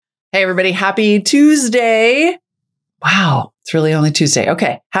Hey, everybody. Happy Tuesday. Wow. It's really only Tuesday.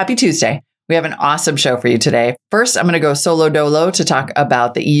 Okay. Happy Tuesday. We have an awesome show for you today. First, I'm going to go solo dolo to talk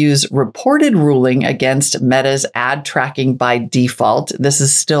about the EU's reported ruling against Meta's ad tracking by default. This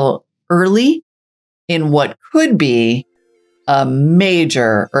is still early in what could be a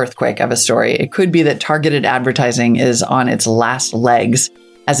major earthquake of a story. It could be that targeted advertising is on its last legs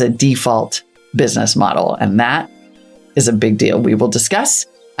as a default business model. And that is a big deal. We will discuss.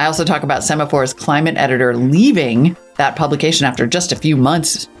 I also talk about Semaphor's climate editor leaving that publication after just a few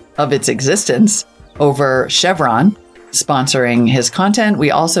months of its existence over Chevron sponsoring his content. We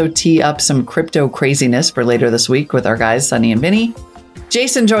also tee up some crypto craziness for later this week with our guys, Sunny and Vinny.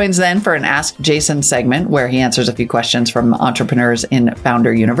 Jason joins then for an Ask Jason segment where he answers a few questions from entrepreneurs in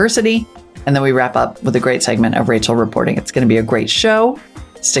Founder University. And then we wrap up with a great segment of Rachel reporting. It's going to be a great show.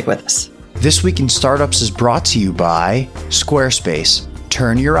 Stick with us. This Week in Startups is brought to you by Squarespace.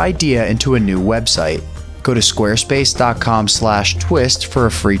 Turn your idea into a new website. Go to squarespace.com/twist for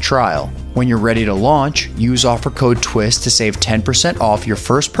a free trial. When you're ready to launch, use offer code TWIST to save 10% off your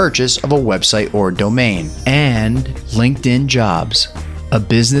first purchase of a website or domain. And LinkedIn Jobs. A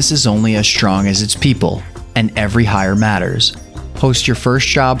business is only as strong as its people, and every hire matters. Post your first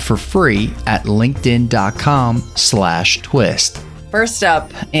job for free at linkedin.com/twist. First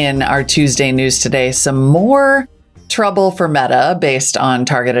up in our Tuesday news today, some more trouble for Meta based on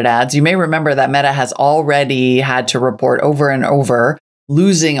targeted ads. You may remember that Meta has already had to report over and over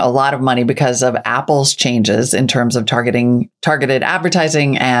losing a lot of money because of Apple's changes in terms of targeted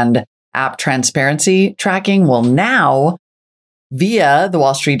advertising and app transparency tracking. Well, now, via the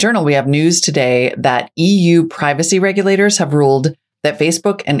Wall Street Journal, we have news today that EU privacy regulators have ruled that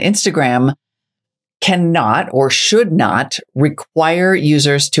Facebook and Instagram cannot or should not require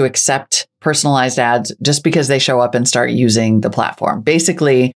users to accept personalized ads just because they show up and start using the platform.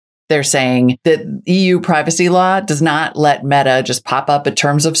 Basically, they're saying that EU privacy law does not let Meta just pop up a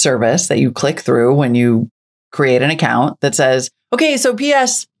terms of service that you click through when you create an account that says, okay, so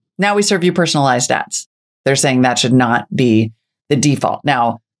PS, now we serve you personalized ads. They're saying that should not be the default.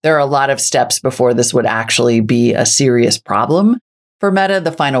 Now, there are a lot of steps before this would actually be a serious problem. For Meta,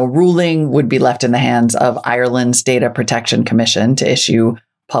 the final ruling would be left in the hands of Ireland's Data Protection Commission to issue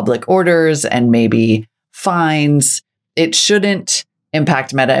public orders and maybe fines. It shouldn't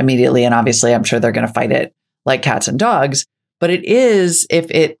impact Meta immediately. And obviously, I'm sure they're going to fight it like cats and dogs. But it is,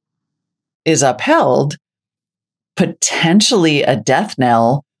 if it is upheld, potentially a death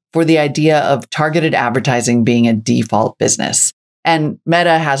knell for the idea of targeted advertising being a default business. And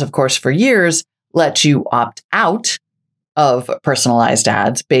Meta has, of course, for years, let you opt out of personalized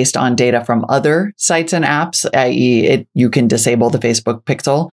ads based on data from other sites and apps, i.e., you can disable the Facebook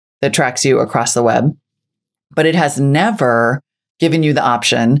pixel that tracks you across the web. But it has never given you the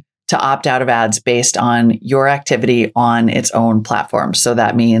option to opt out of ads based on your activity on its own platform. So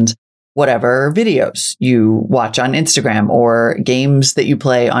that means whatever videos you watch on Instagram or games that you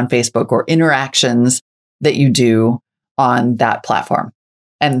play on Facebook or interactions that you do on that platform.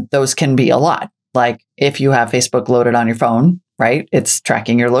 And those can be a lot. Like if you have Facebook loaded on your phone, right? It's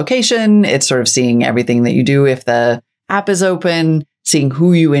tracking your location. It's sort of seeing everything that you do if the app is open, seeing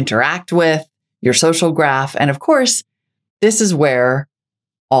who you interact with, your social graph. And of course, this is where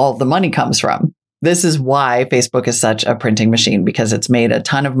all the money comes from. This is why Facebook is such a printing machine, because it's made a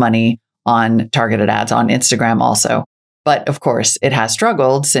ton of money on targeted ads on Instagram also. But of course, it has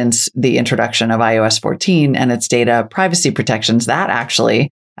struggled since the introduction of iOS 14 and its data privacy protections. That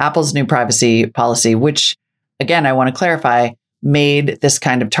actually, Apple's new privacy policy, which again, I want to clarify, made this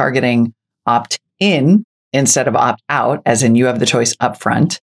kind of targeting opt-in instead of opt-out, as in you have the choice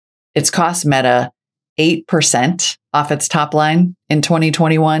upfront. It's cost Meta 8% off its top line in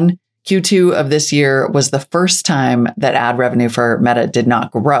 2021. Q2 of this year was the first time that ad revenue for Meta did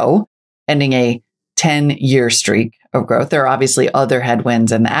not grow, ending a 10-year streak of growth. There are obviously other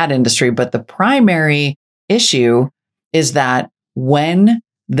headwinds in the ad industry, but the primary issue is that when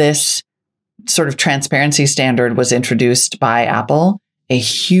this sort of transparency standard was introduced by Apple, a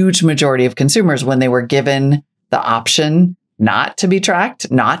huge majority of consumers, when they were given the option not to be tracked,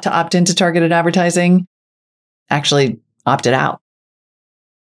 not to opt into targeted advertising, actually opted out.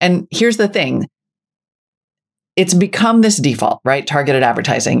 And here's the thing. It's become this default, right? Targeted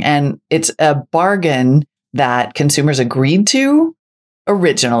advertising. And it's a bargain that consumers agreed to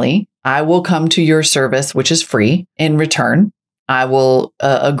originally. I will come to your service, which is free. In return, I will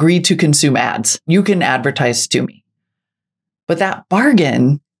agree to consume ads. You can advertise to me. But that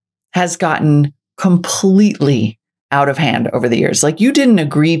bargain has gotten completely out of hand over the years. Like, you didn't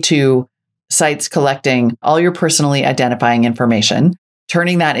agree to sites collecting all your personally identifying information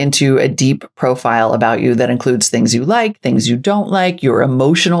turning that into a deep profile about you that includes things you like, things you don't like, your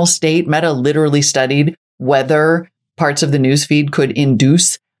emotional state. Meta literally studied whether parts of the newsfeed could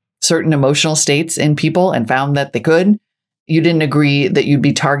induce certain emotional states in people and found that they could. You didn't agree that you'd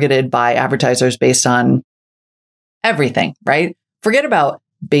be targeted by advertisers based on everything, right? Forget about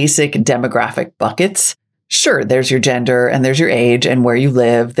basic demographic buckets. Sure, there's your gender and there's your age and where you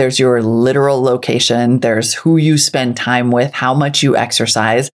live. There's your literal location. There's who you spend time with, how much you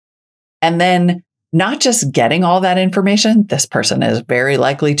exercise. And then not just getting all that information, this person is very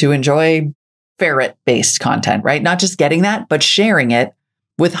likely to enjoy ferret-based content, right? Not just getting that, but sharing it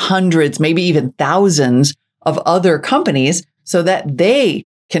with hundreds, maybe even thousands of other companies so that they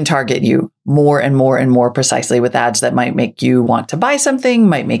can target you more and more and more precisely with ads that might make you want to buy something,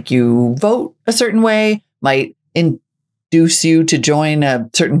 might make you vote a certain way, might induce you to join a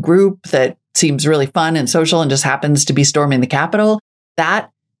certain group that seems really fun and social and just happens to be storming the Capitol.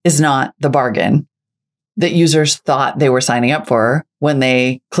 That is not the bargain that users thought they were signing up for when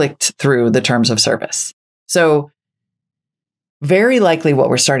they clicked through the terms of service. So very likely what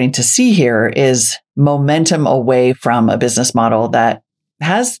we're starting to see here is momentum away from a business model that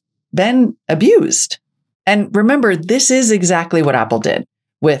has been abused. And remember, this is exactly what Apple did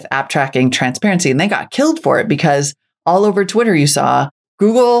with app tracking transparency. And they got killed for it because all over Twitter, you saw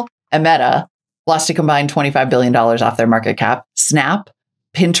Google and Meta lost a combined $25 billion off their market cap. Snap,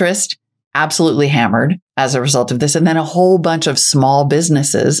 Pinterest, absolutely hammered as a result of this. And then a whole bunch of small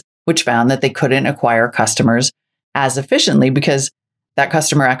businesses, which found that they couldn't acquire customers as efficiently because that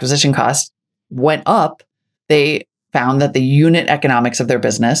customer acquisition cost went up. They found that the unit economics of their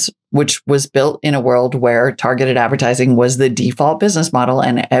business, which was built in a world where targeted advertising was the default business model,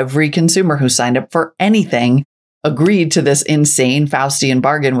 and every consumer who signed up for anything agreed to this insane Faustian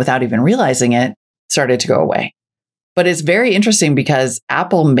bargain without even realizing it, started to go away. But it's very interesting because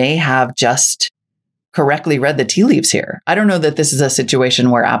Apple may have just correctly read the tea leaves here. I don't know that this is a situation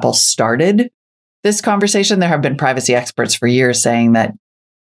where Apple started this conversation. There have been privacy experts for years saying that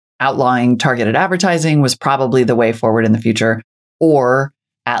outlawing targeted advertising was probably the way forward in the future, or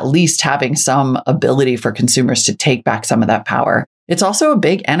at least having some ability for consumers to take back some of that power. It's also a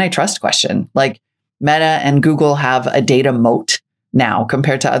big antitrust question. Like Meta and Google have a data moat now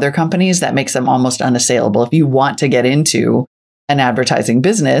compared to other companies that makes them almost unassailable. If you want to get into an advertising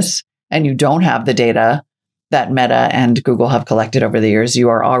business and you don't have the data that Meta and Google have collected over the years, you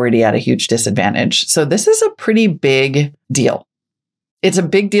are already at a huge disadvantage. So this is a pretty big deal. It's a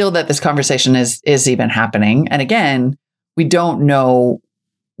big deal that this conversation is even happening. And again, we don't know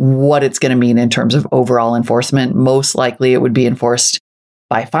what it's going to mean in terms of overall enforcement. Most likely it would be enforced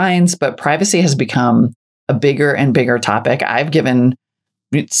by fines, but privacy has become a bigger and bigger topic. I've given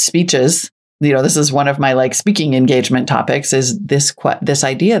speeches, this is one of my speaking engagement topics, is this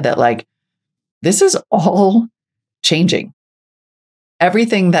idea that this is all changing.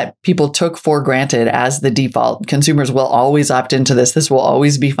 Everything that people took for granted as the default, consumers will always opt into this, this will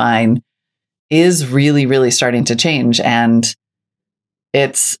always be fine, is really, really starting to change. And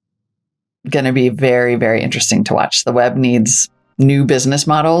it's going to be very, very interesting to watch. The web needs new business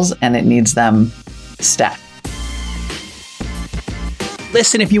models and it needs them stat.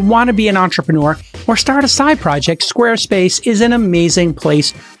 Listen, if you want to be an entrepreneur or start a side project, Squarespace is an amazing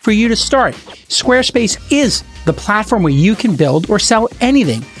place for you to start. Squarespace is the platform where you can build or sell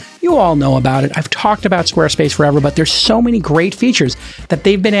anything. You all know about it. I've talked about Squarespace forever, but there's so many great features that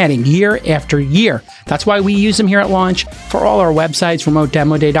they've been adding year after year. That's why we use them here at Launch for all our websites.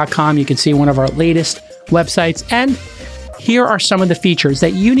 RemoteDemoDay.com. You can see one of our latest websites. And here are some of the features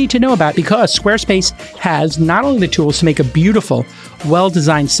that you need to know about, because Squarespace has not only the tools to make a beautiful,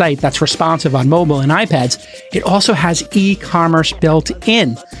 well-designed site that's responsive on mobile and iPads, it also has e-commerce built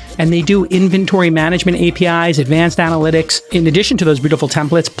in. And they do inventory management APIs, advanced analytics, in addition to those beautiful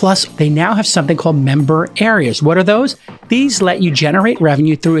templates. Plus, they now have something called member areas. What are those? These let you generate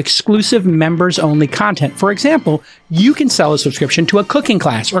revenue through exclusive members-only content. For example, you can sell a subscription to a cooking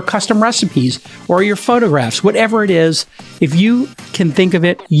class or custom recipes or your photographs, whatever it is. If you can think of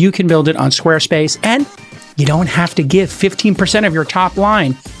it, you can build it on Squarespace, and you don't have to give 15% of your top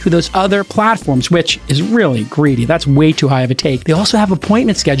line to those other platforms, which is really greedy. That's way too high of a take. They also have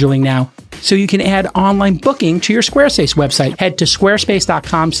appointment scheduling now, so you can add online booking to your Squarespace website. Head to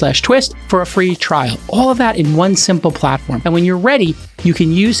squarespace.com/twist for a free trial. All of that in one simple platform. And when you're ready, you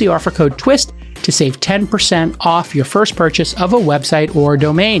can use the offer code TWIST to save 10% off your first purchase of a website or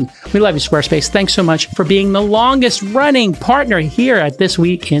domain. We love you, Squarespace. Thanks so much for being the longest running partner here at This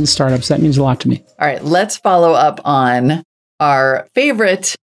Week in Startups. That means a lot to me. All right, let's follow up on our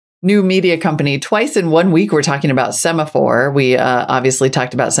favorite new media company. Twice in 1 week, we're talking about Semafor. We obviously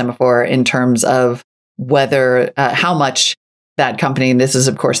talked about Semafor in terms of whether, how much that company, and this is,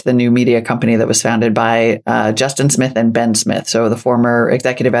 of course, the new media company that was founded by Justin Smith and Ben Smith. So the former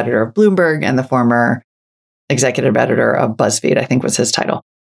executive editor of Bloomberg and the former executive editor of BuzzFeed, I think was his title,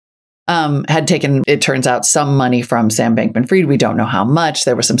 had taken, it turns out, some money from Sam Bankman-Fried. We don't know how much.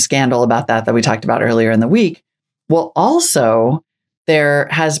 There was some scandal about that we talked about earlier in the week. Well, also, there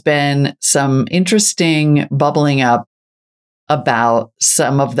has been some interesting bubbling up about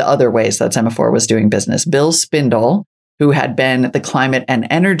some of the other ways that Semafor was doing business. Bill Spindle, who had been the climate and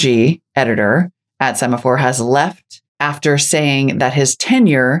energy editor at Semafor, has left after saying that his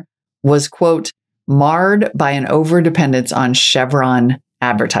tenure was, quote, marred by an overdependence on Chevron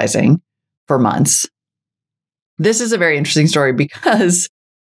advertising for months. This is a very interesting story because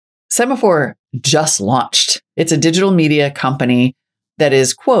Semafor just launched. It's a digital media company that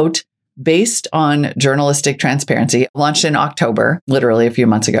is, quote, based on journalistic transparency, launched in October, literally a few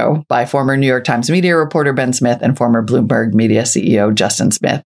months ago, by former New York Times media reporter Ben Smith and former Bloomberg media CEO Justin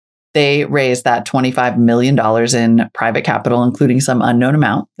Smith. They raised that $25 million in private capital, including some unknown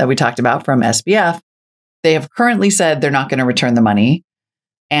amount that we talked about from SBF. They have currently said they're not going to return the money.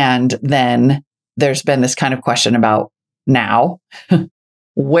 And then there's been this kind of question about now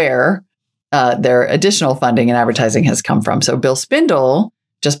where their additional funding and advertising has come from. So Bill Spindle,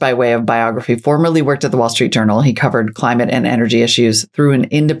 just by way of biography, formerly worked at the Wall Street Journal. He covered climate and energy issues through an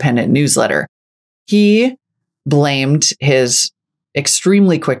independent newsletter. He blamed his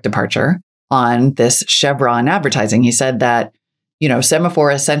extremely quick departure on this Chevron advertising. He said that,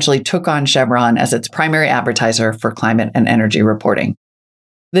 Semafor essentially took on Chevron as its primary advertiser for climate and energy reporting.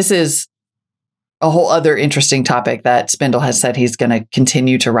 This is a whole other interesting topic that Spindle has said he's going to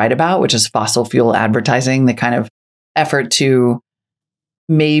continue to write about, which is fossil fuel advertising, the kind of effort to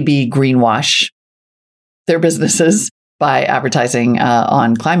maybe greenwash their businesses by advertising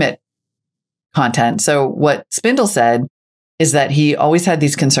on climate content. So what Spindle said is that he always had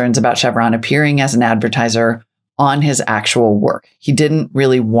these concerns about Chevron appearing as an advertiser on his actual work. He didn't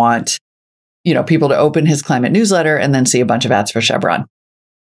really want, people to open his climate newsletter and then see a bunch of ads for Chevron.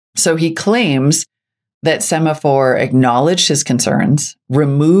 So he claims that Semafor acknowledged his concerns,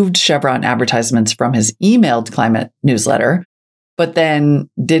 removed Chevron advertisements from his emailed climate newsletter, but then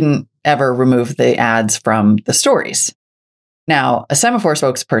didn't ever remove the ads from the stories. Now, a Semafor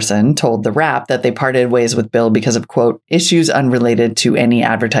spokesperson told The Wrap that they parted ways with Bill because of, quote, issues unrelated to any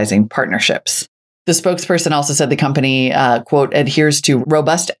advertising partnerships. The spokesperson also said the company, quote, adheres to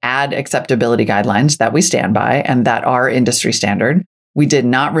robust ad acceptability guidelines that we stand by and that are industry standard. We did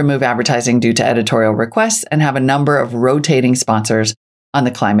not remove advertising due to editorial requests and have a number of rotating sponsors on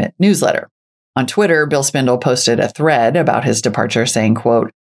the climate newsletter. On Twitter, Bill Spindle posted a thread about his departure saying,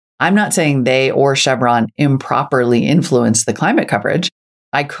 quote, I'm not saying they or Chevron improperly influenced the climate coverage.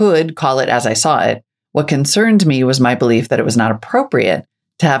 I could call it as I saw it. What concerned me was my belief that it was not appropriate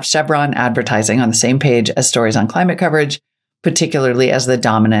to have Chevron advertising on the same page as stories on climate coverage, particularly as the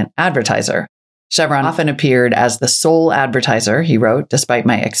dominant advertiser. Chevron often appeared as the sole advertiser, he wrote, despite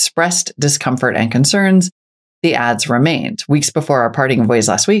my expressed discomfort and concerns, the ads remained. Weeks before our parting of ways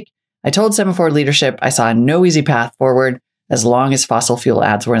last week, I told Semafor leadership I saw no easy path forward as long as fossil fuel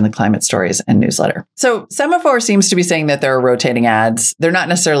ads were in the climate stories and newsletter. So Semafor seems to be saying that there are rotating ads. They're not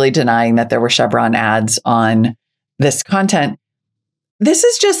necessarily denying that there were Chevron ads on this content. This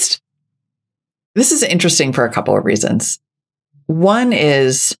is interesting for a couple of reasons. One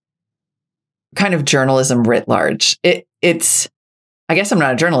is kind of journalism writ large. It's, I guess I'm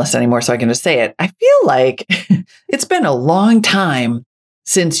not a journalist anymore, so I can just say it. I feel like it's been a long time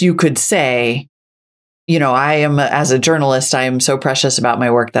since you could say, as a journalist, I am so precious about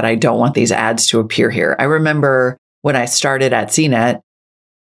my work that I don't want these ads to appear here. I remember when I started at CNET,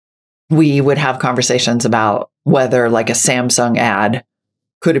 we would have conversations about whether like a Samsung ad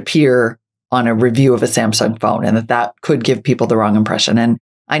could appear on a review of a Samsung phone and that could give people the wrong impression. And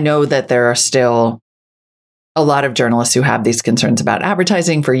I know that there are still a lot of journalists who have these concerns about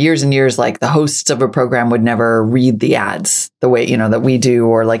advertising for years and years. Like the hosts of a program would never read the ads the way, that we do.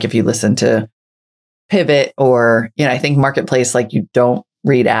 Or like if you listen to Pivot or, I think Marketplace, like you don't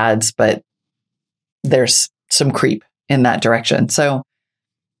read ads, but there's some creep in that direction. So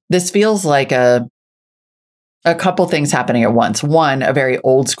this feels like a couple things happening at once. One, a very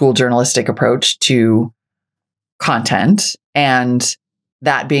old school journalistic approach to content and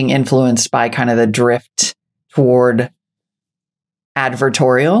that being influenced by kind of the drift toward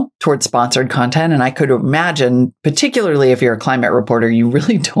advertorial, toward sponsored content. And I could imagine, particularly if you're a climate reporter, you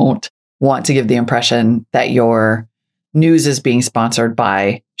really don't want to give the impression that you're news is being sponsored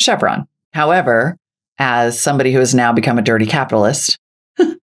by Chevron. However, as somebody who has now become a dirty capitalist,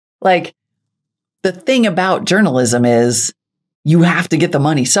 like the thing about journalism is you have to get the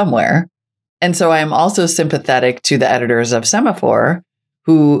money somewhere. And so I'm also sympathetic to the editors of Semafor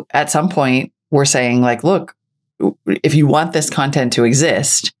who at some point were saying like, look, if you want this content to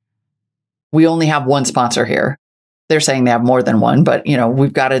exist, we only have one sponsor here. They're saying they have more than one, but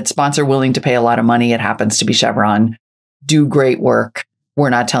we've got a sponsor willing to pay a lot of money. It happens to be Chevron. Do great work. We're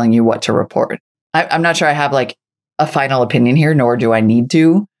not telling you what to report. I'm not sure I have like a final opinion here, nor do I need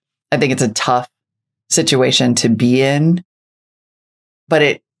to. I think it's a tough situation to be in, but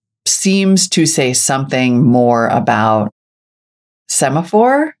it seems to say something more about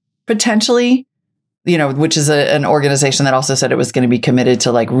Semafor potentially, which is an organization that also said it was going to be committed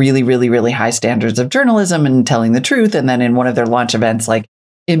to like really, really, really high standards of journalism and telling the truth. And then in one of their launch events, like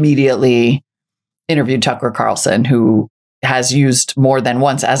immediately interviewed Tucker Carlson, who has used more than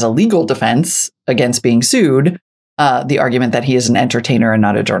once as a legal defense against being sued, the argument that he is an entertainer and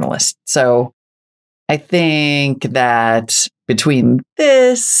not a journalist. So I think that between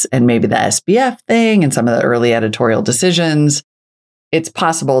this and maybe the SBF thing and some of the early editorial decisions, it's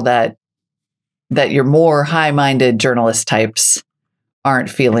possible that your more high-minded journalist types aren't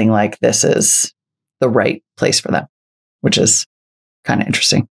feeling like this is the right place for them, which is kind of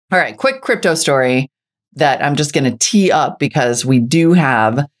interesting. All right, quick crypto story that I'm just going to tee up because we do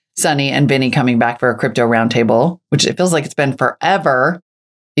have Sunny and Vinny coming back for a crypto roundtable, which it feels like it's been forever,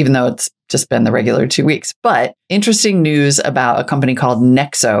 even though it's just been the regular 2 weeks. But interesting news about a company called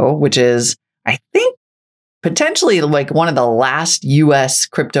Nexo, which is, I think, potentially like one of the last US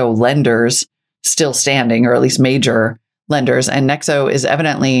crypto lenders still standing, or at least major lenders. And Nexo is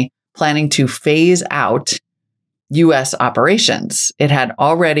evidently planning to phase out US operations. It had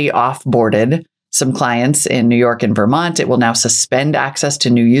already offboarded some clients in New York and Vermont. It will now suspend access to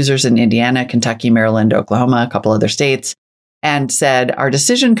new users in Indiana, Kentucky, Maryland, Oklahoma, a couple other states, and said, our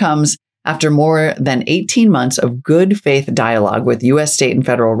decision comes after more than 18 months of good faith dialogue with US state and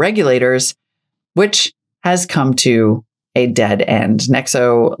federal regulators, which has come to a dead end.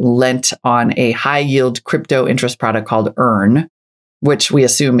 Nexo lent on a high yield crypto interest product called Earn, which we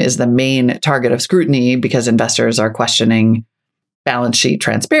assume is the main target of scrutiny because investors are questioning balance sheet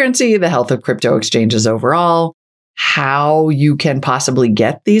transparency, the health of crypto exchanges overall, how you can possibly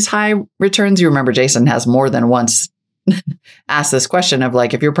get these high returns. You remember Jason has more than once asked this question of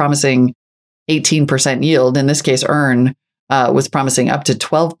like, if you're promising 18% yield, in this case, Earn was promising up to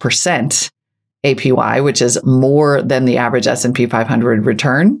 12% APY, which is more than the average S&P 500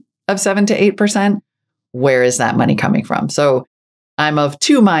 return of 7 to 8%. Where is that money coming from? So I'm of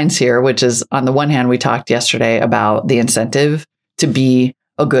two minds here, which is on the one hand, we talked yesterday about the incentive to be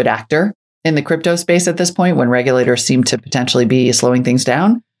a good actor in the crypto space at this point when regulators seem to potentially be slowing things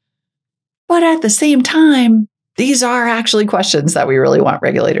down. But at the same time, these are actually questions that we really want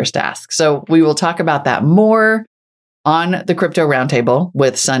regulators to ask. So we will talk about that more on the Crypto Roundtable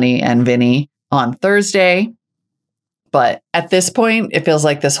with Sunny and Vinny on Thursday. But at this point, it feels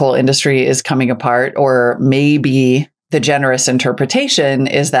like this whole industry is coming apart, or maybe the generous interpretation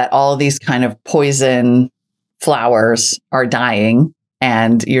is that all these kind of poison flowers are dying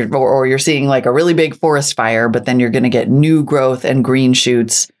and you're seeing like a really big forest fire, but then you're going to get new growth and green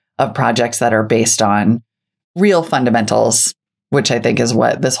shoots of projects that are based on real fundamentals, which I think is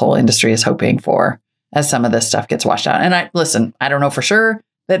what this whole industry is hoping for as some of this stuff gets washed out. And I don't know for sure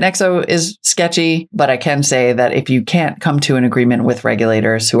that Nexo is sketchy, but I can say that if you can't come to an agreement with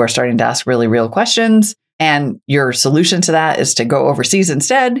regulators who are starting to ask really real questions, and your solution to that is to go overseas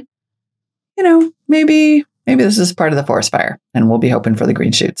instead, maybe this is part of the forest fire, and we'll be hoping for the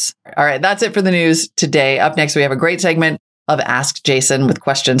green shoots. All right, that's it for the news today. Up next, we have a great segment of Ask Jason with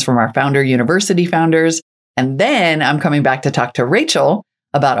questions from our Founder University founders. And then I'm coming back to talk to Rachel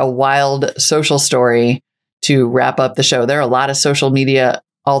about a wild social story to wrap up the show. There are a lot of social media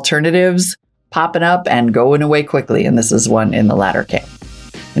alternatives popping up and going away quickly, and this is one in the latter camp.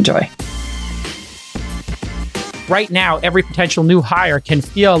 Enjoy. Right now, every potential new hire can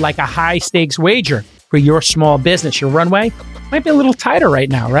feel like a high-stakes wager for your small business. Your runway might be a little tighter right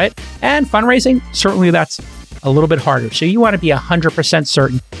now, right? And fundraising, certainly that's a little bit harder. So you want to be 100%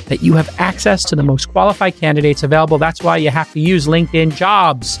 certain that you have access to the most qualified candidates available. That's why you have to use LinkedIn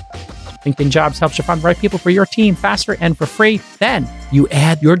Jobs. LinkedIn Jobs helps you find the right people for your team faster and for free. Then you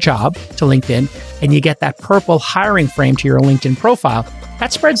add your job to LinkedIn and you get that purple hiring frame to your LinkedIn profile.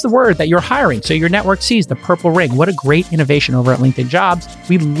 That spreads the word that you're hiring, so your network sees the purple ring. What a great innovation over at LinkedIn Jobs.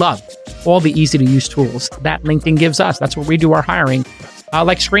 We love all the easy-to-use tools that LinkedIn gives us. That's where we do our hiring.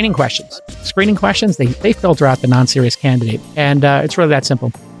 like screening questions. Screening questions, they filter out the non-serious candidate. And it's really that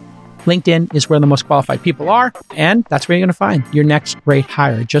simple. LinkedIn is where the most qualified people are, and that's where you're going to find your next great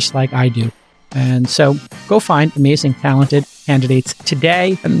hire, just like I do. And so go find amazing, talented candidates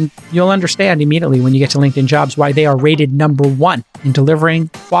today, and you'll understand immediately when you get to LinkedIn Jobs why they are rated number one in delivering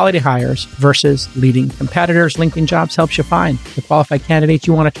quality hires versus leading competitors. LinkedIn Jobs helps you find the qualified candidates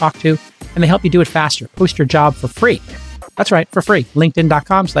you want to talk to, and they help you do it faster. Post your job for free. That's right, for free.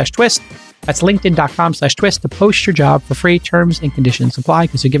 LinkedIn.com/twist. That's LinkedIn.com/twist to post your job for free. Terms and conditions apply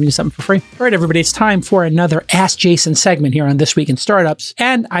because they're giving you something for free. All right, everybody, it's time for another Ask Jason segment here on This Week in Startups.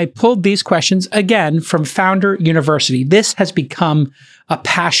 And I pulled these questions again from Founder University. This has become a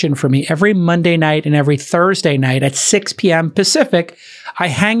passion for me. Every Monday night and every Thursday night at 6 p.m. Pacific, I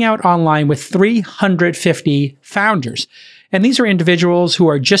hang out online with 350 founders. And these are individuals who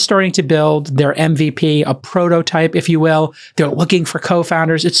are just starting to build their MVP, a prototype, if you will. They're looking for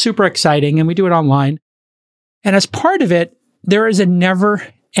co-founders. It's super exciting, and we do it online. And as part of it, there is a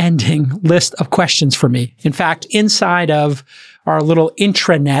never-ending list of questions for me. In fact, inside of our little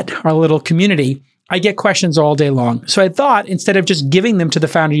intranet, our little community, I get questions all day long. So I thought instead of just giving them to the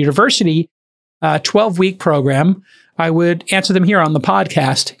Founder University 12-week program, I would answer them here on the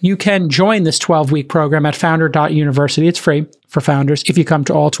podcast. You can join this 12-week program at founder.university. It's free for founders if you come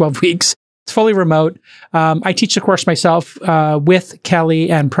to all 12 weeks. It's fully remote. I teach the course myself with Kelly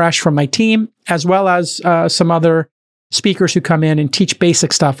and Presh from my team, as well as some other speakers who come in and teach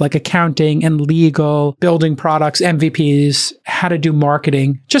basic stuff like accounting and legal, building products, MVPs, how to do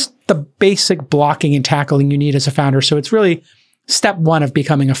marketing, just the basic blocking and tackling you need as a founder. So it's really step one of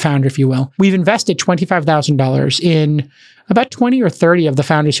becoming a founder, if you will. We've invested $25,000 in about 20 or 30 of the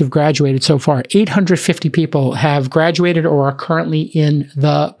founders who've graduated so far. 850 people have graduated or are currently in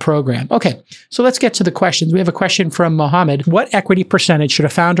the program. Okay, so let's get to the questions. We have a question from Mohammed. What equity percentage should a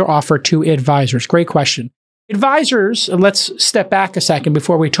founder offer to advisors? Great question. Advisors, let's step back a second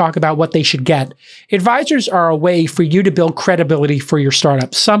before we talk about what they should get. Advisors are a way for you to build credibility for your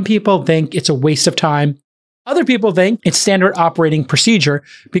startup. Some people think it's a waste of time. Other people think it's standard operating procedure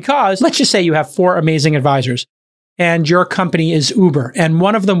because let's just say you have 4 amazing advisors and your company is Uber, and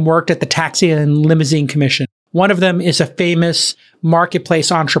one of them worked at the Taxi and Limousine Commission. One of them is a famous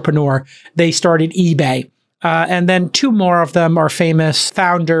marketplace entrepreneur. They started eBay. And then 2 more of them are famous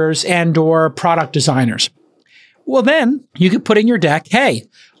founders and or product designers. Well, then you could put in your deck, hey,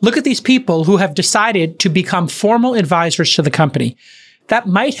 look at these people who have decided to become formal advisors to the company. That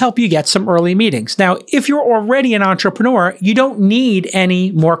might help you get some early meetings. Now, if you're already an entrepreneur, you don't need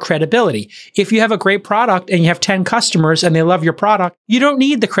any more credibility. If you have a great product and you have 10 customers and they love your product, you don't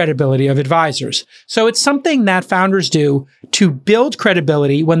need the credibility of advisors. So it's something that founders do to build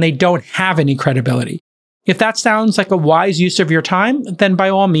credibility when they don't have any credibility. If that sounds like a wise use of your time, then by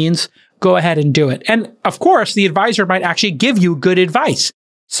all means, go ahead and do it. And of course, the advisor might actually give you good advice.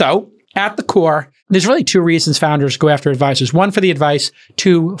 So at the core, there's really 2 reasons founders go after advisors. 1 for the advice,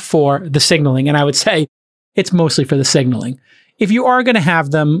 2 for the signaling. And I would say it's mostly for the signaling. If you are going to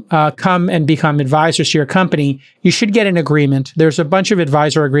have them come and become advisors to your company, you should get an agreement. There's a bunch of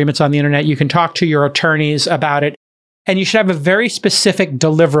advisor agreements on the internet. You can talk to your attorneys about it. And you should have a very specific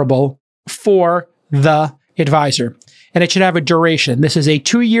deliverable for the advisor. And it should have a duration. This is a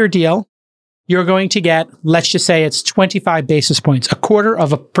 2-year deal. You're going to get, let's just say it's 25 basis points, a quarter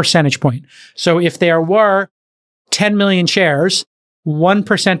of a percentage point. So if there were 10 million shares,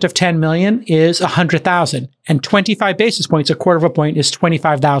 1% of 10 million is 100,000. And 25 basis points, a quarter of a point, is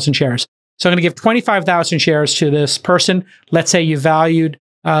 25,000 shares. So I'm going to give 25,000 shares to this person. Let's say you valued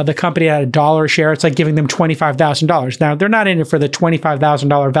the company at $1 a share. It's like giving them $25,000. Now, they're not in it for the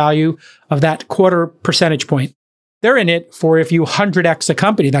 $25,000 value of that quarter percentage point. They're in it for if you 100x the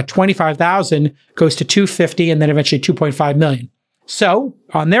company, that 25,000 goes to 250 and then eventually 2.5 million. So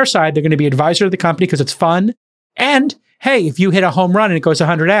on their side, they're going to be advisor of the company because it's fun. And hey, if you hit a home run and it goes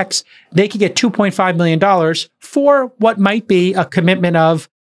 100x, they could get $2.5 million for what might be a commitment of,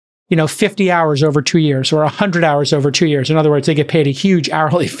 50 hours over 2 years or 100 hours over 2 years. In other words, they get paid a huge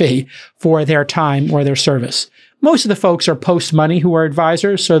hourly fee for their time or their service. Most of the folks are post money who are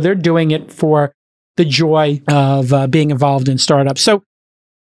advisors, so they're doing it for the joy of being involved in startups. So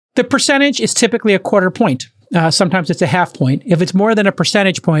the percentage is typically a quarter point. Sometimes it's a half point. If it's more than a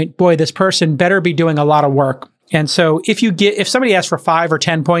percentage point, boy, this person better be doing a lot of work. And so if somebody asks for 5 or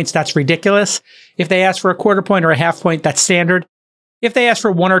 10 points, that's ridiculous. If they ask for a quarter point or a half point, that's standard. If they ask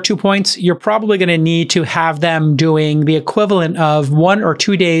for 1 or 2 points, you're probably going to need to have them doing the equivalent of 1 or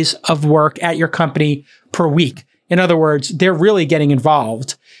 2 days of work at your company per week. In other words, they're really getting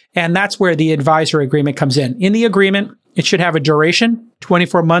involved. And that's where the advisor agreement comes in. In the agreement, It should have a duration.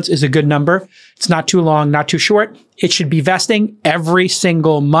 24 months is a good number. It's not too long, not too short. It should be vesting every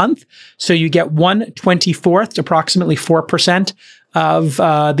single month. So you get 1/24th, approximately 4% of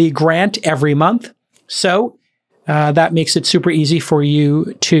the grant every month. So that makes it super easy for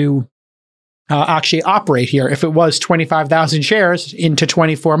you to actually operate here. If it was 25,000 shares into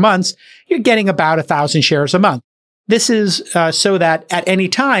 24 months, you're getting about 1,000 shares a month. This is so that at any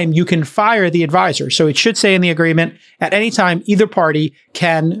time you can fire the advisor. So it should say in the agreement, at any time, either party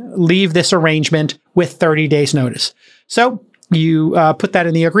can leave this arrangement with 30 days notice. So you put that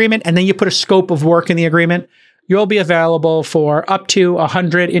in the agreement, and then you put a scope of work in the agreement. You'll be available for up to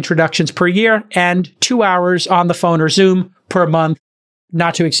 100 introductions per year and 2 hours on the phone or Zoom per month,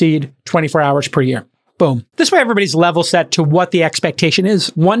 not to exceed 24 hours per year. Boom. This way, everybody's level set to what the expectation is.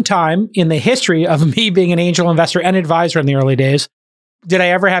 One time in the history of me being an angel investor and advisor in the early days, did I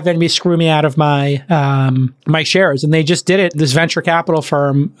ever have anybody screw me out of my my shares? And they just did it. This venture capital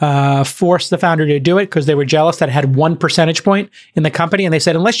firm forced the founder to do it because they were jealous that it had 1 percentage point in the company. And they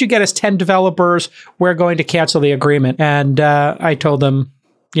said, unless you get us 10 developers, we're going to cancel the agreement. And I told them,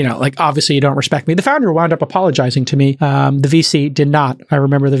 obviously you don't respect me. The founder wound up apologizing to me. The VC did not. I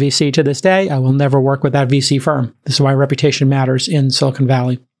remember the VC to this day. I will never work with that VC firm. This is why reputation matters in Silicon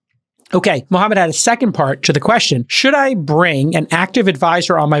Valley. Okay, Mohammed had a second part to the question. Should I bring an active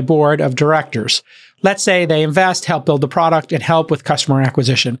advisor on my board of directors? Let's say they invest, help build the product, and help with customer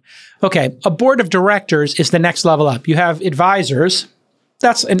acquisition. Okay, a board of directors is the next level up. You have advisors.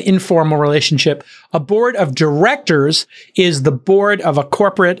 That's an informal relationship. A board of directors is the board of a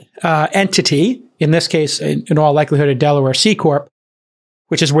corporate entity, in this case, in all likelihood, a Delaware C Corp,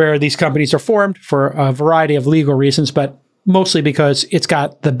 which is where these companies are formed for a variety of legal reasons, but mostly because it's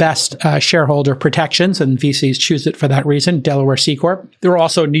got the best shareholder protections, and VCs choose it for that reason, Delaware C Corp. There are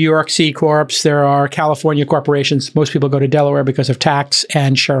also New York C Corps. There are California corporations. Most people go to Delaware because of tax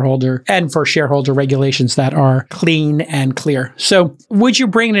and for shareholder regulations that are clean and clear. So would you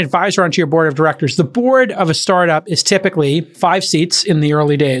bring an advisor onto your board of directors? The board of a startup is typically 5 seats in the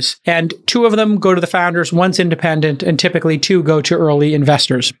early days, and 2 of them go to the founders, 1's independent, and typically 2 go to early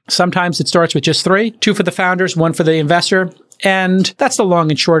investors. Sometimes it starts with just 3, 2 for the founders, 1 for the investor. And that's the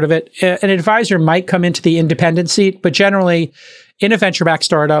long and short of it. An advisor might come into the independent seat, but generally in a venture-backed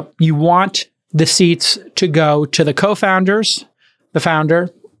startup, you want the seats to go to the co-founders, the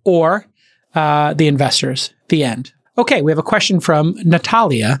founder, or the investors, the end. Okay, we have a question from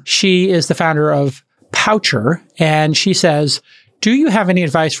Natalia. She is the founder of Poucher, and she says, do you have any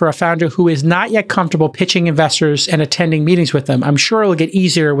advice for a founder who is not yet comfortable pitching investors and attending meetings with them? I'm sure it'll get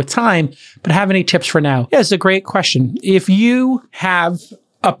easier with time, but have any tips for now? Yeah, it's a great question. If you have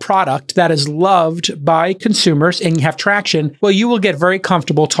a product that is loved by consumers and you have traction, well, you will get very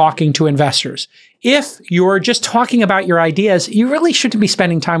comfortable talking to investors. If you're just talking about your ideas, you really shouldn't be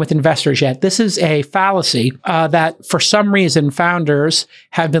spending time with investors yet. This is a fallacy that for some reason founders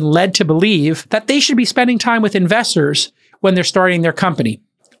have been led to believe that they should be spending time with investors when they're starting their company.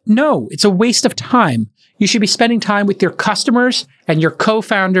 No, it's a waste of time. You should be spending time with your customers and your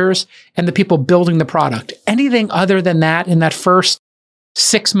co-founders and the people building the product. Anything other than that in that first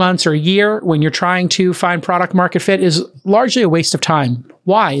 6 months or a year when you're trying to find product market fit is largely a waste of time.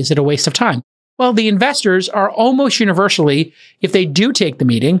 Why is it a waste of time? Well, the investors are almost universally, if they do take the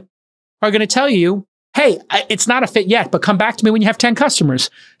meeting, are going to tell you, hey, it's not a fit yet, but come back to me when you have 10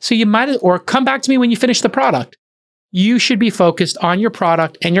 customers. So or come back to me when you finish the product. You should be focused on your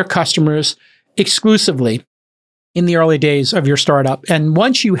product and your customers exclusively in the early days of your startup. And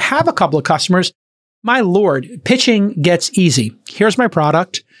once you have a couple of customers, my Lord, pitching gets easy. Here's my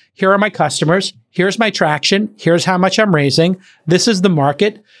product. Here are my customers. Here's my traction. Here's how much I'm raising. This is the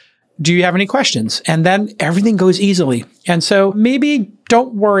market. Do you have any questions? And then everything goes easily. And so maybe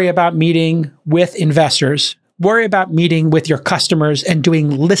don't worry about meeting with investors. Worry about meeting with your customers and doing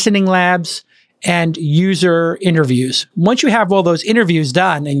listening labs and user interviews. Once you have all those interviews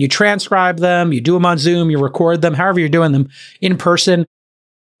done and you transcribe them, you do them on Zoom, you record them, however you're doing them in person,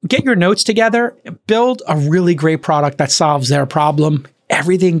 get your notes together, build a really great product that solves their problem.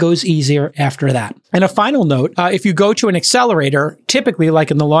 Everything goes easier after that. And a final note, if you go to an accelerator, typically like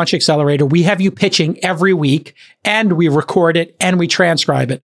in the Launch Accelerator, we have you pitching every week and we record it and we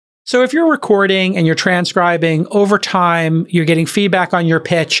transcribe it. So if you're recording and you're transcribing over time, you're getting feedback on your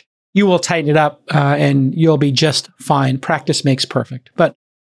pitch, you will tighten it up and you'll be just fine. Practice makes perfect. But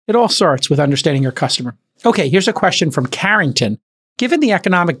it all starts with understanding your customer. Okay, here's a question from Carrington. Given the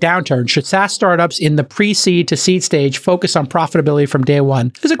economic downturn, should SaaS startups in the pre-seed to seed stage focus on profitability from day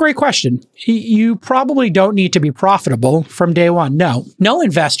one? It's a great question. You probably don't need to be profitable from day one. No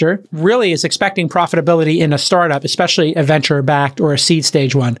investor really is expecting profitability in a startup, especially a venture-backed or a seed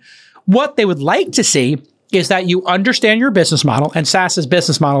stage one. What they would like to see is that you understand your business model, and SaaS's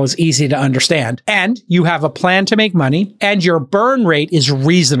business model is easy to understand, and you have a plan to make money, and your burn rate is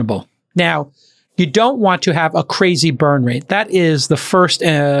reasonable. Now, you don't want to have a crazy burn rate. That is the first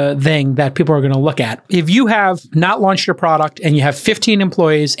thing that people are going to look at. If you have not launched your product and you have 15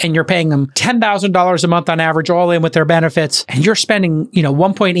 employees and you're paying them $10,000 a month on average, all in with their benefits, and you're spending,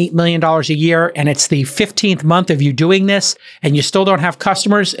 $1.8 million a year, and it's the 15th month of you doing this, and you still don't have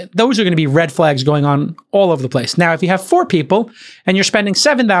customers, those are going to be red flags going on all over the place. Now, if you have 4 people and you're spending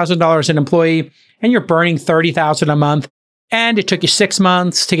 $7,000 an employee and you're burning $30,000 a month, and it took you 6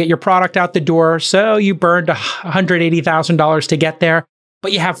 months to get your product out the door, so you burned $180,000 to get there,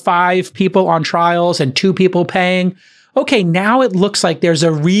 but you have 5 people on trials and 2 people paying. Okay, now it looks like there's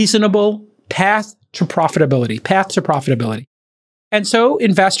a reasonable path to profitability. And so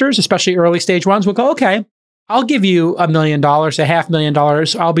investors, especially early stage ones, will go, okay, I'll give you $1 million,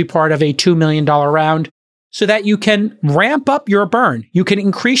 $500,000. I'll be part of a $2 million round so that you can ramp up your burn. You can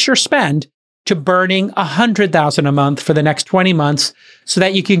increase your spend to burning $100,000 a month for the next 20 months so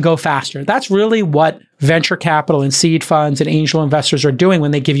that you can go faster. That's really what venture capital and seed funds and angel investors are doing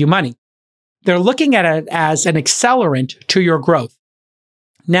when they give you money. They're looking at it as an accelerant to your growth.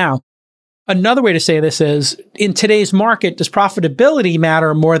 Now, another way to say this is, in today's market, does profitability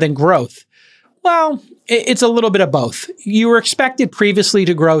matter more than growth? Well, it's a little bit of both. You were expected previously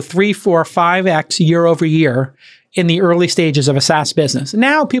to grow 3, 4, 5x year over year in the early stages of a SaaS business.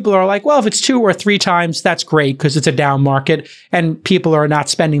 Now people are like, well, if it's 2 or 3 times, that's great because it's a down market and people are not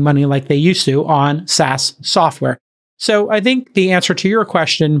spending money like they used to on SaaS software. So I think the answer to your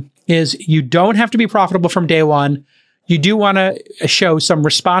question is you don't have to be profitable from day one. You do want to show some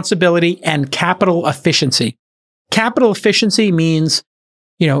responsibility and capital efficiency. Capital efficiency means,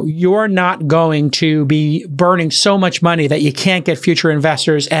 you're not going to be burning so much money that you can't get future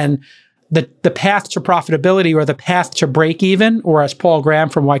investors, and the path to profitability or the path to break even, or as Paul Graham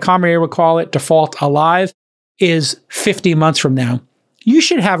from Y Combinator would call it, default alive, is 50 months from now. You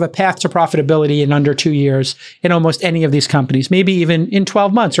should have a path to profitability in under 2 years in almost any of these companies, maybe even in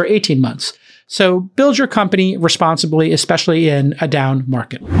 12 months or 18 months. So build your company responsibly, especially in a down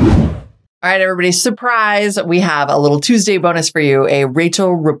market. All right, everybody, surprise. We have a little Tuesday bonus for you, a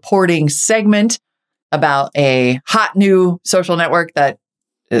Rachel reporting segment about a hot new social network that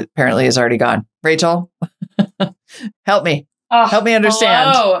apparently is already gone. Rachel, help me. Help me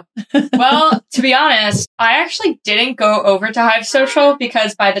understand. Hello. Well, to be honest, I actually didn't go over to Hive Social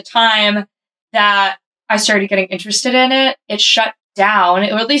because by the time that I started getting interested in it, it shut down,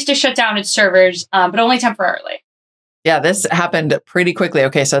 or at least it shut down its servers, but only temporarily. Yeah, this happened pretty quickly.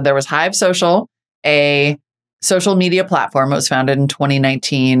 Okay, so there was Hive Social, a social media platform. It was founded in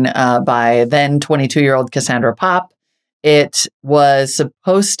 2019 by then 22-year-old Cassandra Pop. It was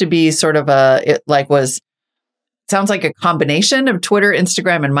supposed to be sort of sounds like a combination of Twitter,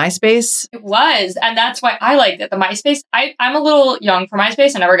 Instagram, and MySpace. It was, and that's why I liked it. The MySpace, I'm a little young for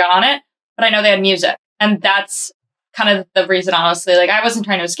MySpace. I never got on it, but I know they had music. And that's kind of the reason, honestly. Like, I wasn't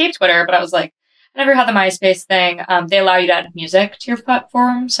trying to escape Twitter, but I was like, I never had the MySpace thing. They allow you to add music to your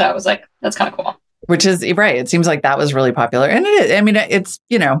platform. So I was like, that's kind of cool. Which is, right. It seems like that was really popular. And it is. I mean, it's,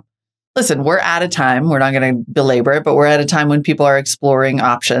 listen, we're at a time, we're not going to belabor it, but we're at a time when people are exploring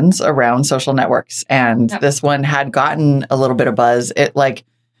options around social networks. And This one had gotten a little bit of buzz. It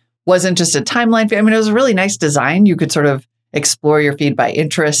wasn't just a timeline. I mean, it was a really nice design. You could sort of explore your feed by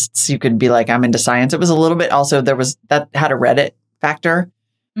interests. You could be like, I'm into science. It was a little bit also, that had a Reddit factor,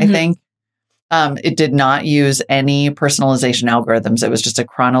 I think. It did not use any personalization algorithms. It was just a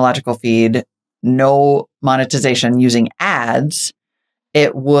chronological feed, no monetization using ads.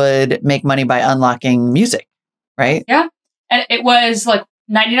 It would make money by unlocking music, right? Yeah. And it was like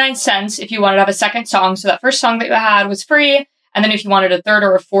 99 cents if you wanted to have a second song. So that first song that you had was free. And then if you wanted a third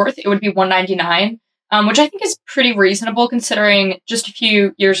or a fourth, it would be $1.99, which I think is pretty reasonable considering just a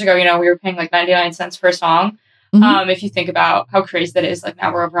few years ago, we were paying like 99 cents per song. If you think about how crazy that is, like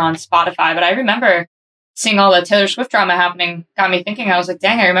now we're over on Spotify. But I remember seeing all the Taylor Swift drama happening, got me thinking, I was like,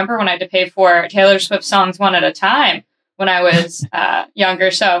 dang, I remember when I had to pay for Taylor Swift songs one at a time when I was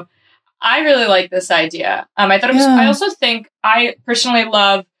younger. So I really like this idea. I thought it was, I also think I personally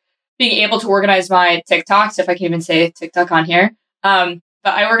love being able to organize my TikToks, if I can even say TikTok on here. But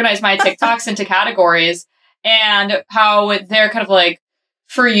I organize my TikToks into categories, and how their kind of like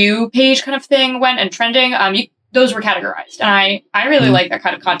For You page kind of thing went and trending. those were categorized. And I really like that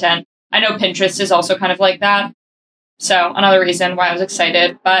kind of content. I know Pinterest is also kind of like that. So another reason why I was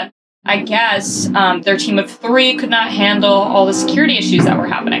excited. But I guess their team of 3 could not handle all the security issues that were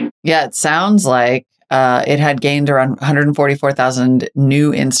happening. Yeah, it sounds like it had gained around 144,000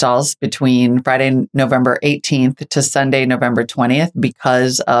 new installs between Friday, November 18th to Sunday, November 20th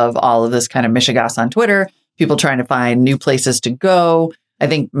because of all of this kind of mishigas on Twitter, people trying to find new places to go. I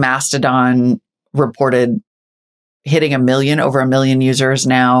think Mastodon reported hitting over 1 million users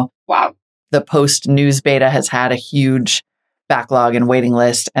now. Wow. The post news beta has had a huge backlog and waiting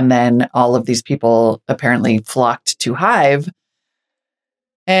list. And then all of these people apparently flocked to Hive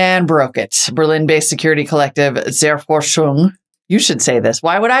and broke it. Berlin-based security collective Zerforschung. You should say this.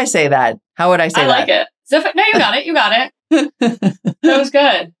 Why would I say that? How would I say that? I like it. No, you got it. You got it. That was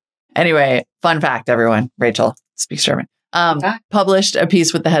good. Anyway, fun fact, everyone. Rachel speaks German. Published a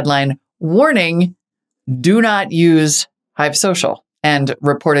piece with the headline, "Warning, do not use Hive Social," and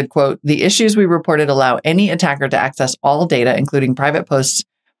reported, quote, "The issues we reported allow any attacker to access all data, including private posts,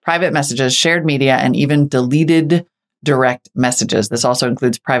 private messages, shared media, and even deleted direct messages. This also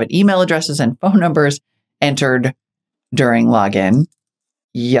includes private email addresses and phone numbers entered during login."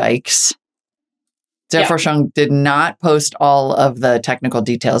 Yikes. Zerforschung did not post all of the technical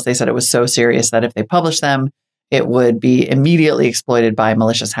details. They said it was so serious that if they published them, it would be immediately exploited by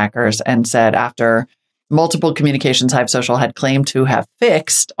malicious hackers, and said after multiple communications, Hive Social had claimed to have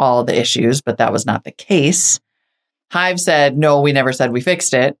fixed all the issues, but that was not the case. Hive said, no, we never said we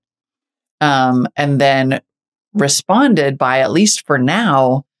fixed it. And then responded by, at least for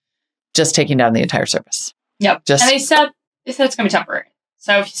now, just taking down the entire service. Yep. And they said it's going to be temporary.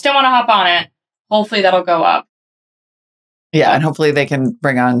 So if you still want to hop on it, hopefully that'll go up. Yeah. And hopefully they can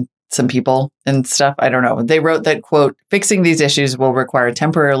bring on some people and stuff. I don't know. They wrote that, quote, "Fixing these issues will require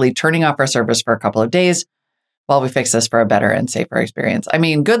temporarily turning off our service for a couple of days while we fix this for a better and safer experience." I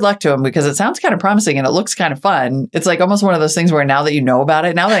mean, good luck to them, because it sounds kind of promising and it looks kind of fun. It's like almost one of those things where now that I know about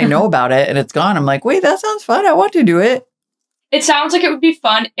it and it's gone, I'm like, wait, that sounds fun. I want to do it. It sounds like it would be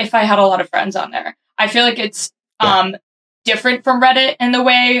fun if I had a lot of friends on there. I feel like it's different from Reddit in the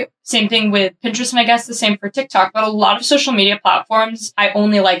way, same thing with Pinterest, and I guess the same for TikTok, but a lot of social media platforms, I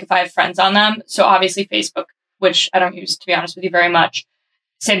only like if I have friends on them. So obviously Facebook, which I don't use, to be honest with you, very much.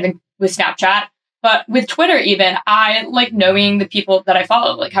 Same thing with Snapchat. But with Twitter even, I like knowing the people that I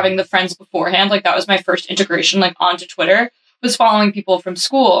follow, like having the friends beforehand. Like that was my first integration, like onto Twitter, was following people from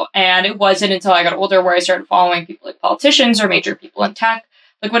school. And it wasn't until I got older where I started following people like politicians or major people in tech.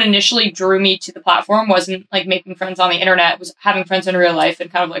 Like what initially drew me to the platform wasn't like making friends on the internet, it was having friends in real life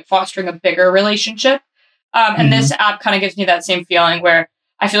and kind of like fostering a bigger relationship. And this app kind of gives me that same feeling where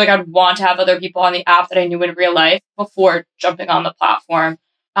I feel like I'd want to have other people on the app that I knew in real life before jumping on the platform.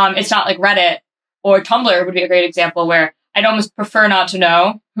 It's not like Reddit or Tumblr would be a great example where I'd almost prefer not to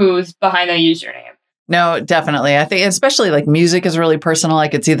know who's behind the username. No, definitely. I think especially like music is really personal. I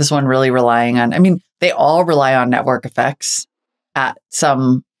could see this one really relying on, I mean, they all rely on network effects at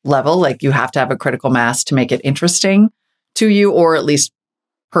some level. Like you have to have a critical mass to make it interesting to you, or at least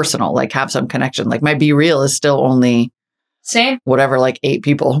personal, like have some connection. Like my Be Real is still only whatever, like 8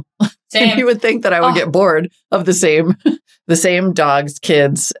 people. Same. You would think that I would get bored of the same dogs,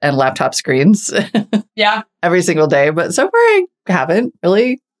 kids, and laptop screens. Yeah. Every single day. But so far I haven't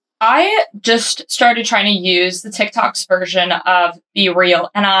really. I just started trying to use the TikTok's version of Be Real,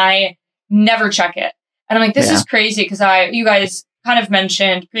 and I never check it. And I'm like, this is crazy, because you guys kind of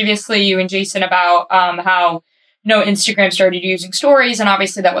mentioned previously, you and Jason, about how, Instagram started using stories. And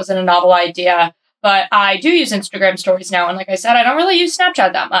obviously that wasn't a novel idea. But I do use Instagram stories now. And like I said, I don't really use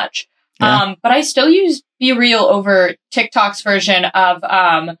Snapchat that much. Yeah. But I still use Be Real over TikTok's version of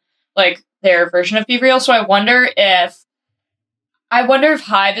like their version of Be Real. So I wonder if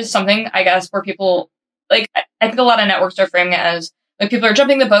Hive is something, I guess, where people, like, I think a lot of networks are framing it as like people are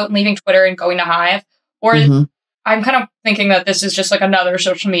jumping the boat and leaving Twitter and going to Hive. Or I'm kind of thinking that this is just like another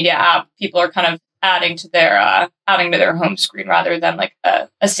social media app people are kind of adding to their home screen rather than like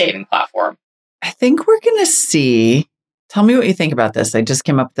a saving platform. I think we're going to see. Tell me what you think about this. I just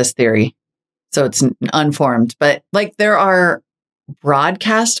came up with this theory, so it's unformed. But like there are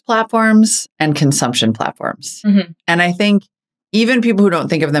broadcast platforms and consumption platforms. And I think even people who don't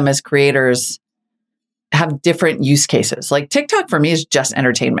think of them as creators have different use cases. Like TikTok for me is just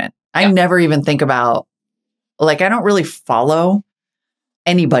entertainment. I never even think about, like, I don't really follow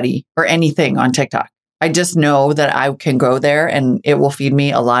anybody or anything on TikTok. I just know that I can go there and it will feed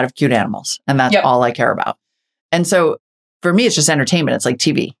me a lot of cute animals. And that's all I care about. And so for me, it's just entertainment. It's like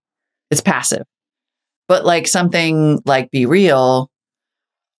TV. It's passive. But like something like Be Real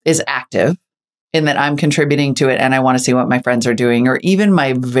is active. in that I'm contributing to it and I want to see what my friends are doing, or even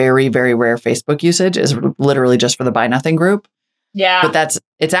my very, very rare Facebook usage is literally just for the Buy Nothing group. Yeah. But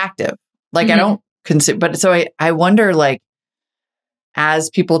it's active. Like I don't consume, but so I wonder, like, as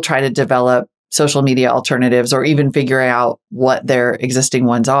people try to develop social media alternatives or even figure out what their existing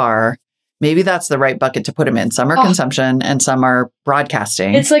ones are, maybe that's the right bucket to put them in. Some are consumption and some are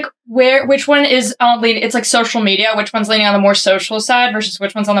broadcasting. It's like which one is leaning? It's like social media. Which one's leaning on the more social side versus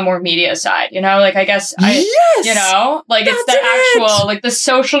which one's on the more media side? You know, like I guess it's the actual like the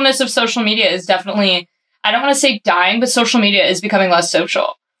socialness of social media is definitely. I don't want to say dying, but social media is becoming less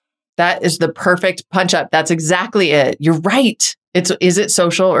social. That is the perfect punch up. That's exactly it. You're right. Is it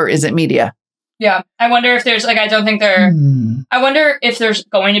social or is it media? Yeah. I wonder if there's like, I don't think there, I wonder if there's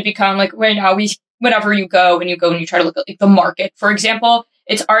going to become like right now, whenever you go and you try to look at like the market, for example,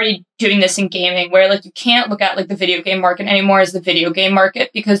 it's already doing this in gaming where like you can't look at like the video game market anymore as the video game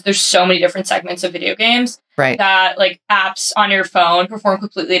market because there's so many different segments of video games. Right. That like apps on your phone perform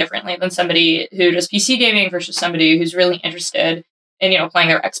completely differently than somebody who does PC gaming versus somebody who's really interested in, you know, playing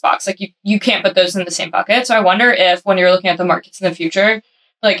their Xbox. Like you can't put those in the same bucket. So I wonder if when you're looking at the markets in the future,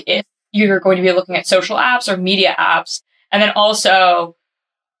 like if you're going to be looking at social apps or media apps, and then also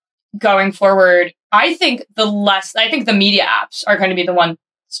going forward, I think the media apps are going to be the ones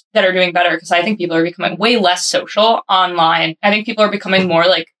that are doing better because I think people are becoming way less social online. I think people are becoming more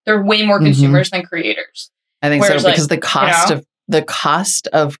like they're way more consumers than creators. I think so because the cost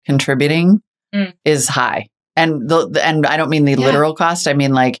of contributing is high, and I don't mean the literal cost. I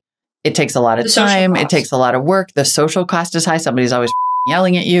mean like it takes a lot of time. It takes a lot of work. The social cost is high. Somebody's always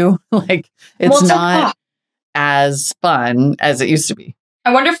yelling at you. Like it's not as fun as it used to be.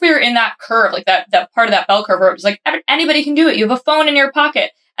 I wonder if we were in that curve, like that part of that bell curve where it was like anybody can do it. You have a phone in your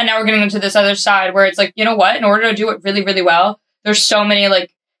pocket. And now we're getting into this other side where it's like, you know what? In order to do it really, really well, there's so many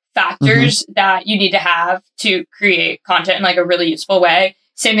like factors that you need to have to create content in like a really useful way.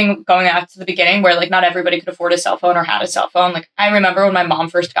 Same thing going back to the beginning where like not everybody could afford a cell phone or had a cell phone. Like I remember when my mom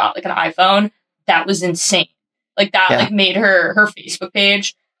first got like an iPhone, that was insane. Like that like made her Facebook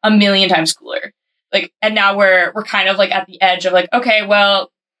page a million times cooler. Like, and now we're kind of like at the edge of like, okay,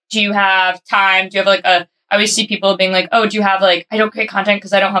 well, do you have time? Do you have like I always see people being like, oh, do you have like, I don't create content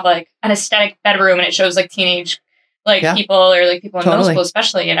because I don't have like an aesthetic bedroom and it shows like teenage like people or like people in middle school,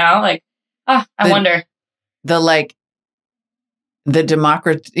 especially, you know, like, I wonder. The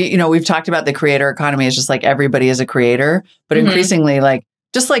democracy, you know, we've talked about the creator economy is just like everybody is a creator, but increasingly like,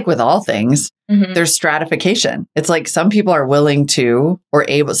 just like with all things, there's stratification. It's like some people are willing to or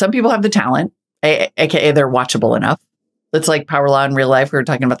able, some people have the talent, aka they're watchable enough. It's like Power Law in real life. We were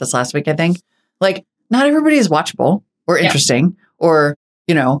talking about this last week, I think. Like not everybody is watchable or interesting or,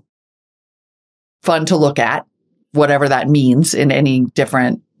 you know, fun to look at, whatever that means in any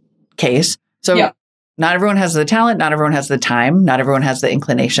different case. So not everyone has the talent. Not everyone has the time. Not everyone has the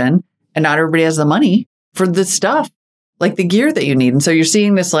inclination and not everybody has the money for the stuff, like the gear that you need. And so you're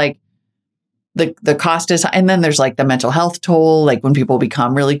seeing this, like the cost is, and then there's like the mental health toll. Like when people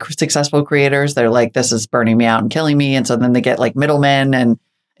become really successful creators, they're like, this is burning me out and killing me. And so then they get like middlemen and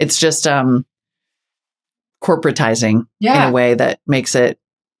it's just, corporatizing in a way that makes it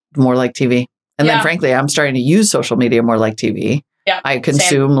more like TV. And then frankly, I'm starting to use social media more like TV. Yeah, I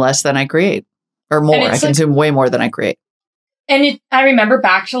consume less than I create or more. I consume way more than I create. And I remember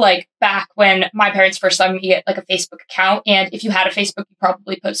back when my parents first let me get like a Facebook account. And if you had a Facebook, you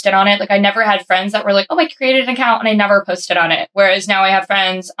probably posted on it. Like I never had friends that were like, oh, I created an account and I never posted on it. Whereas now I have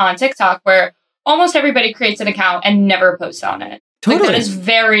friends on TikTok where almost everybody creates an account and never posts on it. Totally. Like that is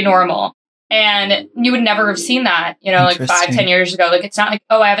very normal. And you would never have seen that, you know, like 5-10 years ago. Like it's not like,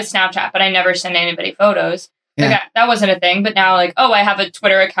 oh, I have a Snapchat, but I never send anybody photos. Like that wasn't a thing. But now like, oh, I have a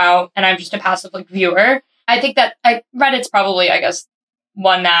Twitter account and I'm just a passive like viewer. I think that Reddit's probably, I guess,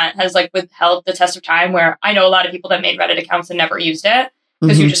 one that has like withheld the test of time where I know a lot of people that made Reddit accounts and never used it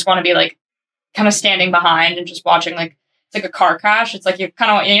because you just want to be like kind of standing behind and just watching like, it's like a car crash. It's like you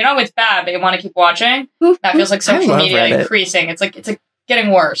kind of, you know, it's bad, but you want to keep watching. That feels like social media Reddit. Increasing. It's like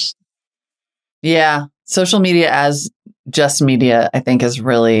getting worse. Yeah. Social media as just media, I think is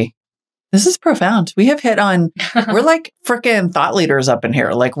really, this is profound. We have hit on, we're like freaking thought leaders up in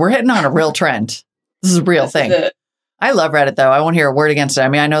here. Like we're hitting on a real trend. This is a real thing. I love Reddit, though. I won't hear a word against it. I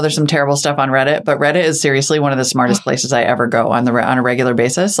mean, I know there's some terrible stuff on Reddit, but Reddit is seriously one of the smartest places I ever go on a regular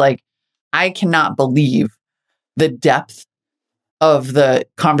basis. Like, I cannot believe the depth of the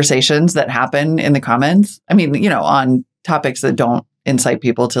conversations that happen in the comments. I mean, you know, on topics that don't incite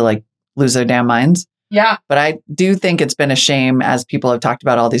people to like lose their damn minds. Yeah. But I do think it's been a shame as people have talked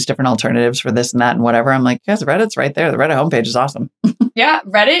about all these different alternatives for this and that and whatever. I'm like, guys, Reddit's right there. The Reddit homepage is awesome. Yeah.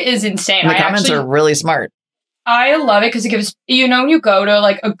 Reddit is insane. And the comments are really smart. I love it because it gives, when you go to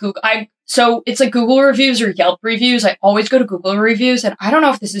like a Google, so it's like Google reviews or Yelp reviews. I always go to Google reviews, and I don't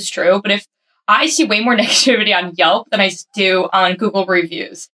know if this is true, but if I see way more negativity on Yelp than I do on Google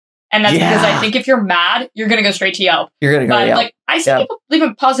reviews. And that's because I think if you're mad, you're going to go straight to Yelp. You're going to go to Yelp. Like, I see people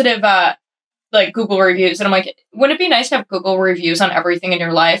leaving positive, like Google reviews. And I'm like, wouldn't it be nice to have Google reviews on everything in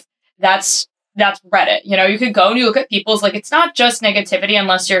your life? That's Reddit. You could go and you look at people's, like, it's not just negativity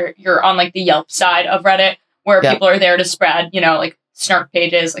unless you're on like the Yelp side of Reddit where people are there to spread, like snark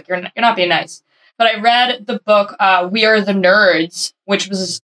pages. Like you're not being nice. But I read the book, We Are the Nerds, which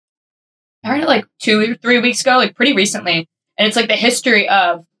was, I read it like 2 or 3 weeks ago, like pretty recently. And it's like the history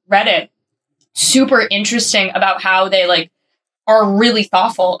of Reddit. Super interesting about how they like are really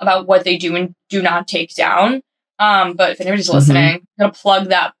thoughtful about what they do and do not take down. But if anybody's listening, I'm going to plug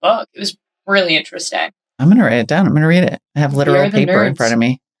that book. It was really interesting. I'm going to write it down. I'm going to read it. I have literal paper in front of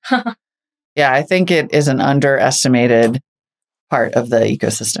me. Yeah, I think it is an underestimated part of the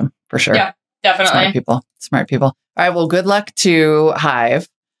ecosystem for sure. Yeah, definitely. Smart people. All right. Well, good luck to Hive.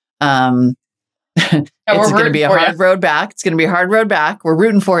 It's going to be a hard road back. It's going to be a hard road back. We're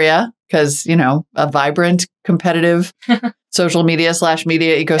rooting for you because, a vibrant, competitive social media /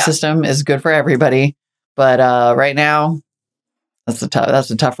 media ecosystem is good for everybody. But right now, that's a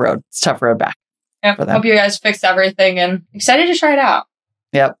tough road. It's a tough road back. Yep. Hope you guys fixed everything and excited to try it out.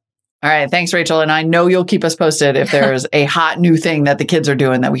 Yep. All right. Thanks, Rachel. And I know you'll keep us posted if there's a hot new thing that the kids are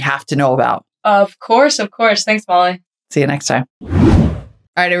doing that we have to know about. Of course. Thanks, Molly. See you next time. All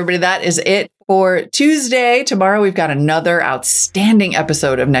right, everybody. That is it for Tuesday. Tomorrow, we've got another outstanding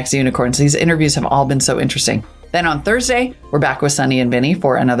episode of Next Unicorns. These interviews have all been so interesting. Then on Thursday, we're back with Sunny and Vinny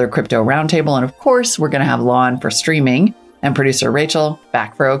for another crypto roundtable. And of course, we're going to have Lon for streaming and producer Rachel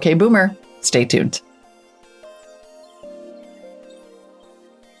back for OK Boomer. Stay tuned.